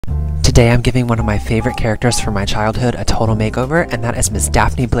Today I'm giving one of my favorite characters from my childhood a total makeover, and that is Miss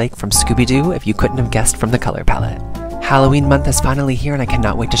Daphne Blake from Scooby-Doo, if you couldn't have guessed from the color palette. Halloween month is finally here and I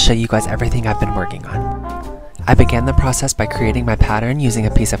cannot wait to show you guys everything I've been working on. I began the process by creating my pattern using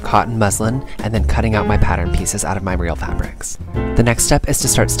a piece of cotton muslin and then cutting out my pattern pieces out of my real fabrics. The next step is to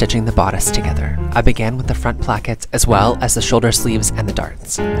start stitching the bodice together. I began with the front plackets as well as the shoulder sleeves and the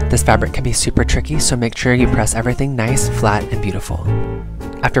darts. This fabric can be super tricky, so make sure you press everything nice, flat, and beautiful.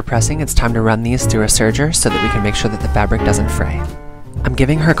 After pressing, it's time to run these through a serger so that we can make sure that the fabric doesn't fray. I'm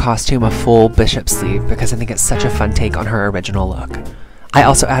giving her costume a full bishop sleeve because I think it's such a fun take on her original look. I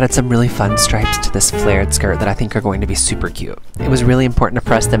also added some really fun stripes to this flared skirt that I think are going to be super cute. It was really important to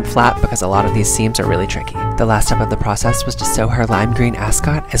press them flat because a lot of these seams are really tricky. The last step of the process was to sew her lime green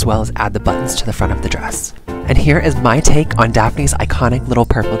ascot as well as add the buttons to the front of the dress. And here is my take on Daphne's iconic little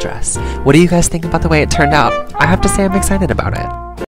purple dress. What do you guys think about the way it turned out? I have to say I'm excited about it.